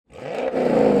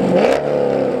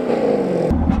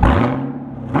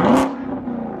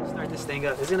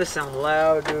gonna sound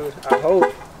loud, dude. I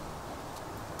hope.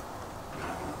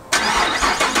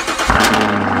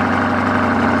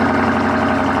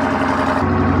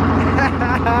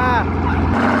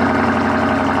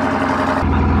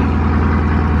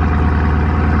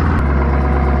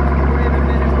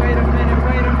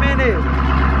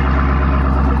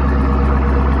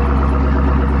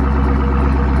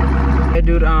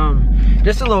 Dude,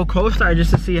 just a little co-star just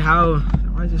to see how.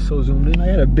 Why is it so zoomed in? I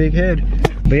had a big head.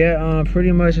 But yeah,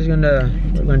 pretty much is gonna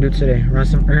what we're gonna do today. Run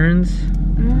some errands.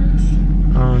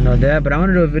 I don't know that, but I want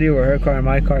to do a video with her car and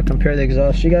my car, compare the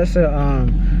exhaust. She got a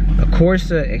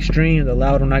Corsa Extreme, the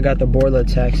loud one. I got the Borla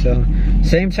Atak. So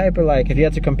same type of, like, if you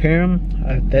had to compare them,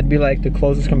 that'd be like the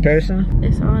closest comparison.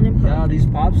 It's on and yeah, these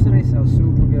pops today sound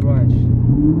super good. Watch.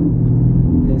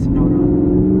 Listen, hold on.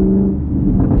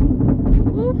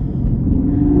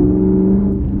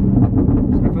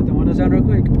 On real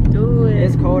quick. Do it.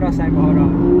 It's cold outside, but hold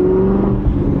on.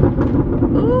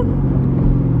 Ooh.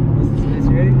 This is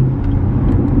ready?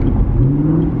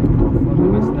 Oh fuck, I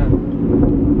messed up.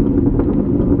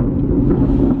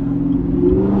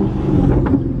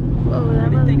 Whoa, What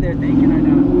do you think they're thinking right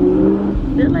now?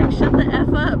 They're like, shut the F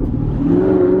up.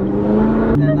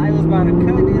 That light was about to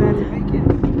cut, dude. I had to make it.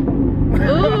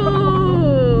 Ooh.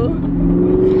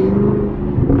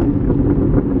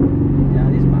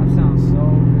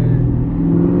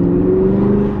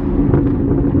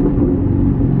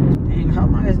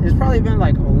 It's probably been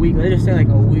like a week. Let's just say like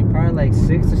a week, probably like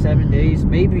 6 to 7 days,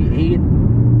 maybe 8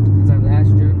 since I last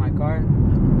driven my car.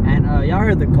 And y'all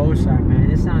heard the co-star,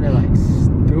 man. It sounded like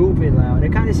stupid loud.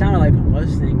 It kind of sounded like a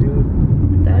Mustang, dude.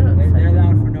 They're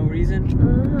loud for no reason.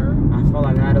 I felt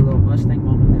like I had a little Mustang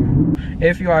moment there.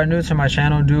 If you are new to my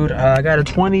channel, dude, I got a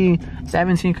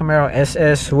 2017 Camaro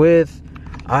SS with,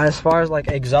 as far as like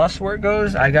exhaust work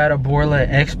goes, I got a Borla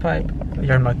X-Pipe. You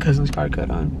heard my cousin's car cut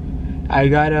on. I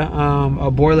got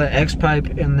a Borla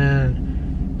X-Pipe and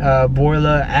then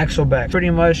Borla axle back. Pretty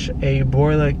much a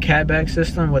Borla catback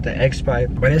system with the X-Pipe.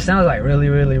 But it sounds like really,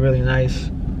 really, really nice.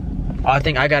 I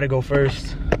think I gotta go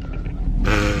first.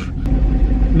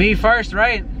 Me first,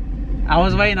 right? I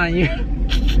was waiting on you.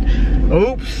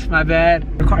 Oops, my bad.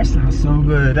 Her car sounds so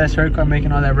good. That's her car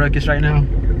making all that ruckus right now.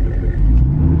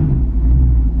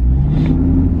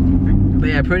 But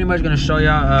yeah, pretty much gonna show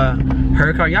y'all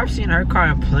her car. Y'all seen her car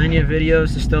in plenty of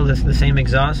videos. It's still the same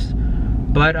exhaust.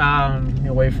 But let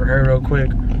me wait for her real quick.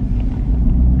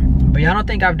 But yeah, I don't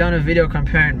think I've done a video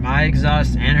comparing my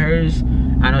exhaust and hers.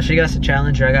 I know she got the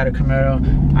Challenger, I got a Camaro.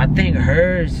 I think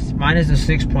hers, mine is a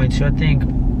 6.2. I think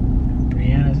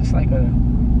Brianna's is like a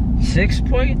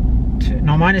 6.2.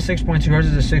 No, mine is 6.2. Hers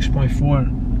is a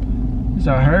 6.4.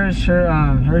 So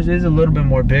hers is a little bit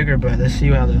more bigger. But let's see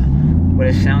how what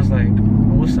it sounds like.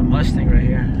 What's the Mustang right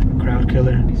here? Crowd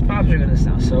killer. These pops are gonna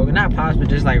sound so good. Not pops, but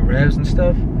just like revs and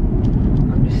stuff.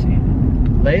 Let me see.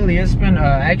 Lately, it's been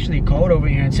actually cold over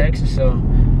here in Texas, so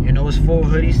you know it's full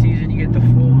hoodie season. You get the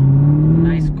full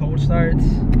nice cold starts.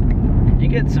 You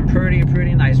get some pretty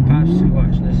nice pops too.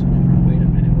 Watch this. Wait a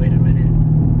minute. Wait a minute.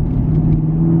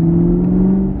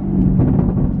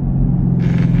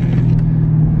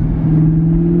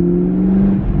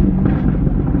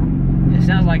 It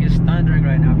sounds like it's thundering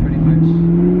right now, pretty much.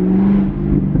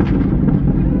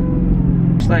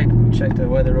 It's like, check the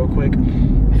weather real quick.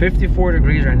 54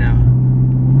 degrees right now.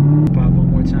 Pop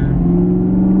one more time.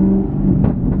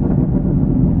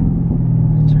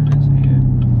 Turn into here.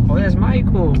 Oh, that's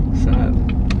Michael. What's up?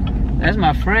 That's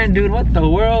my friend, dude. What the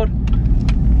world?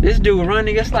 This dude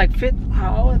running, it's like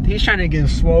how old? He's trying to get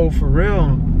swole for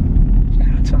real. Shout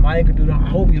out to Michael, dude. I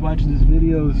hope he's watching these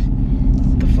videos.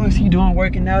 What the fuck's he doing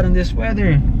working out in this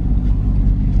weather?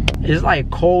 It's like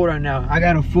cold right now. I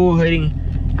got a full hoodie.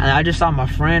 And I just saw my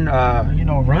friend, you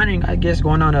know, running, I guess,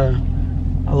 going on a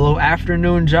little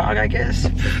afternoon jog, I guess.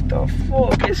 The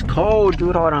fuck? It's cold,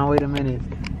 dude. Hold on, wait a minute.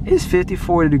 It's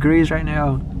 54 degrees right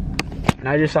now. And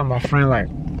I just saw my friend, like,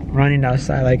 running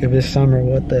outside like if it's summer.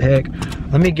 What the heck?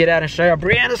 Let me get out and show you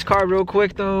Brianna's car real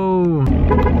quick, though.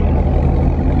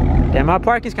 Damn, my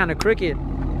parking's kind of crooked.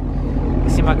 You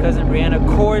see my cousin Brianna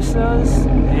Corsas.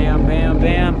 Bam, bam,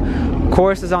 bam.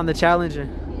 Corsas on the Challenger.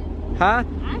 Huh?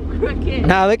 Crooked.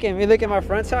 Nah, look at me. Look at my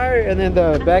front tire and then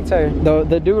the back tire.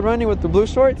 The dude running with the blue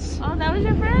shorts. Oh, that was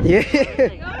your friend? Yeah. Like,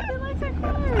 oh, he likes that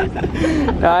car.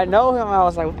 I know him. I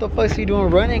was like, what the fuck is he doing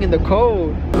running in the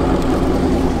cold?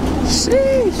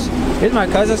 Sheesh. Here's my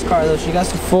cousin's car though. She got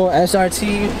some full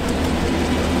SRT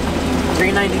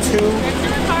 392. Is the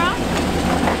car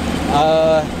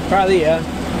off? Probably, yeah.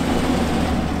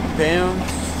 Bam.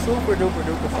 Super duper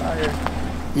duper fire.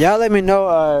 Y'all let me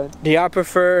know, do y'all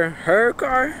prefer her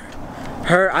car,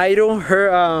 her idol,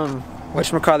 her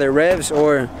whatchamacallit revs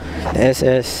or the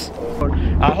SS.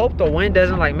 I hope the wind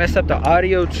doesn't like mess up the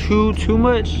audio too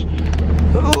much.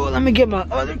 Oh, let me get my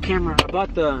other camera. I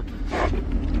bought the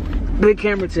big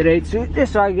camera today too,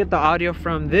 just so I can get the audio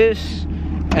from this,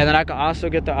 and then I can also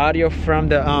get the audio from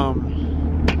the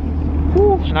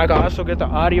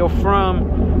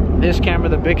this camera,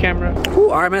 the big camera. All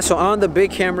right, man. So on the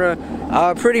big camera,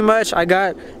 pretty much I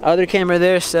got other camera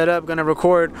there set up, gonna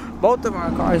record both of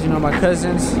our cars. You know, my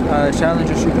cousin's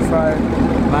Challenger Superfire,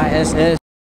 my SS.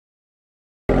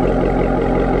 You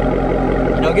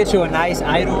know, get you a nice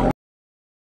idle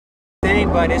thing,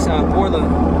 but it's a borla.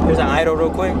 Here's an idle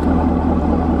real quick.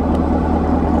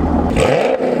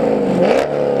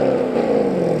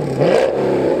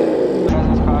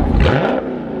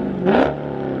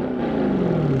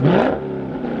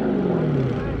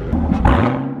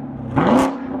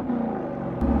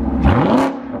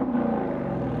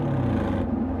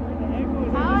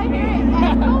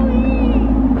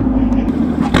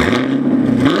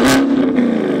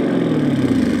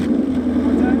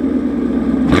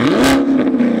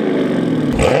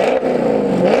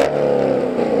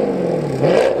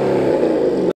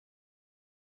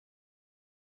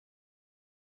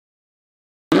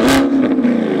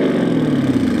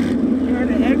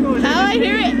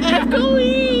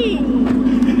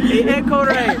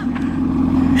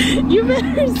 You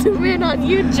better zoom in on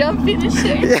you jumping and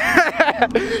shit. Yeah.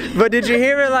 But did you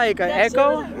hear it like an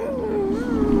echo?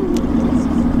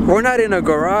 We're not in a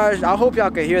garage. I hope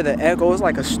y'all can hear the echo. It's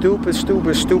like a stupid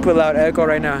loud echo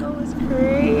right now. That was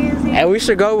crazy. And we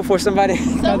should go before somebody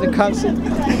comes.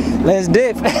 Let's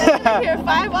dip. Here,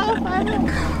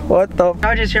 5-0. What the?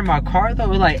 I just hear my car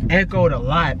though. It like echoed a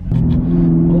lot.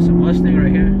 Oh, some Mustang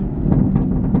right here.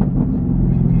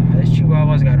 This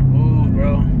Chihuahua's gotta move,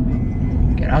 bro.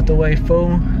 Get out the way,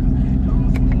 fool.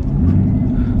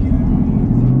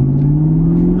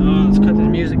 Oh, let's cut this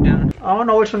music down. I don't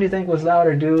know which one you think was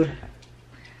louder, dude.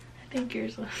 I think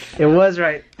yours was. It was,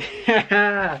 right?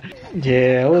 Yeah,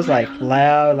 it was like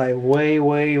loud, like way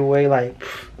like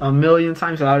a million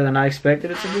times louder than I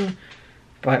expected it to be.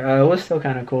 But it was still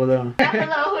kind of cool though.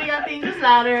 Hello, who y'all think is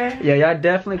louder? Yeah, y'all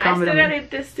definitely commented. I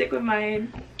still gotta stick with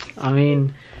mine. I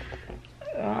mean,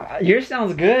 yours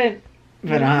sounds good.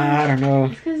 But I don't know.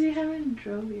 It's because you haven't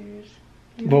drove yours.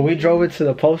 But we drove it to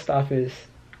the post office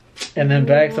and then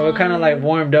back, so it kind of like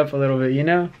warmed up a little bit, you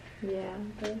know? Yeah.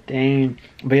 But... Dang.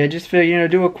 But yeah, just feel, you know,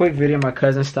 do a quick video. My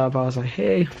cousin stopped. I was like,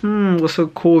 hey, what's a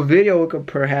cool video we could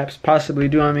perhaps possibly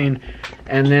do? I mean,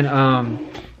 and then,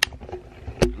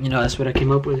 you know, that's what I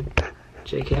came up with.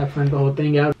 JK, I framed the whole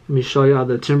thing out. Let me show y'all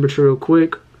the temperature real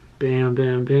quick. Bam,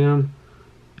 bam, bam.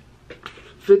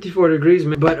 54 degrees,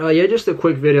 man. But yeah, just a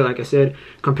quick video, like I said,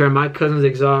 compare my cousin's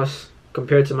exhaust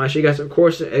compared to mine. She got a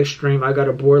Corsa Extreme, I got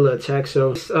a Borla Attack,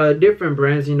 so it's different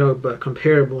brands, you know, but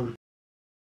comparable.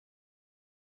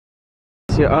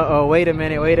 So, uh-oh, wait a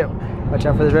minute, watch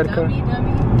out for this red car.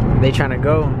 They trying to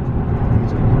go.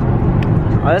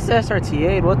 Oh, that's the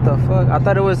SRT8, what the fuck? I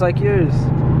thought it was like yours.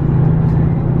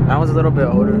 That was a little bit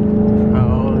older.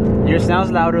 Uh-oh, yours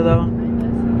sounds louder though.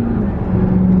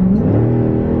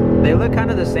 They look kind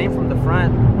of the same from the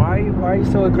front. Why are you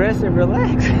so aggressive?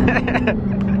 Relax.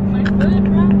 My foot,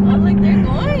 bro. I was like, they're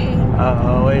going.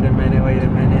 Uh-oh, wait a minute.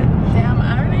 Damn,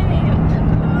 aren't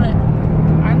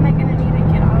I gonna need to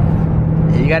get off?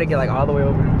 Yeah, you gotta get like all the way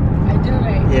over. I do,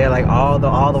 right? Yeah, like all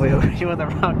the way over. You in the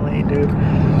wrong lane, dude.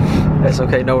 That's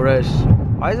okay, no rush.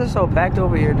 Why is it so packed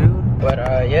over here, dude? But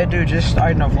yeah, dude, just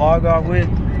starting a vlog off with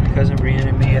cousin Brianna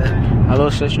and me. My little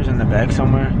sister's in the back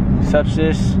somewhere. Sup,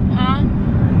 sis? Huh?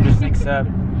 Just accept.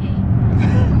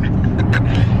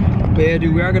 But yeah,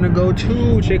 dude, we are gonna go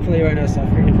to Chick-fil-A right now, South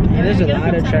Africa. And there's a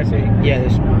lot of traffic. Yeah,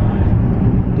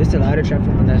 there's a lot of traffic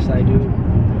on that side, dude.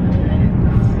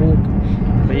 Cool.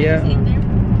 But yeah.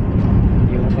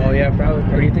 Oh yeah, probably.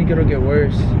 Or do you think it'll get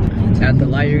worse? At the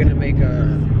light, you're gonna make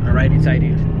a righty tighty.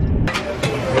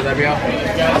 Will that be all?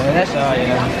 Yeah, that's all.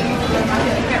 Yeah.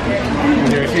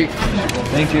 Here's your receipt.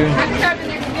 Thank you.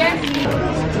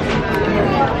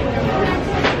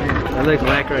 I look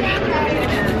black right now.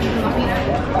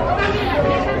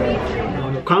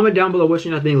 Comment down below which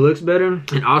one I think looks better,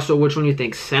 and also which one you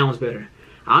think sounds better.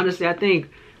 Honestly, I think,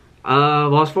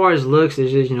 well, as far as looks,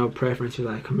 it's just, you know, preference. You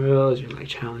like Camaros, you like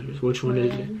Challengers. Which one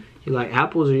is it? You like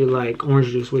apples or you like orange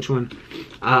juice? Which one?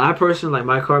 I personally like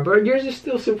my car, but yours is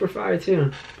still super fire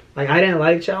too. Like, I didn't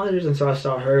like Challengers until I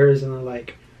saw hers, and then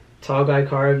like Tall Guy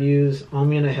car reviews on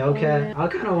me in a Hellcat. I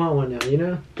kind of want one now, you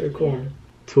know? They're cool. Yeah.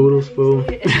 Toodles, fool.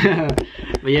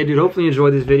 But yeah, dude, hopefully you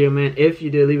enjoyed this video, man. If you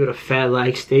did, leave it a fat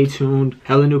like. Stay tuned.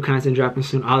 Hella new content dropping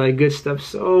soon. All that good stuff.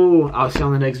 So I'll see you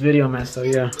on the next video, man. So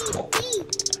yeah.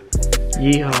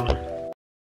 Yeehaw.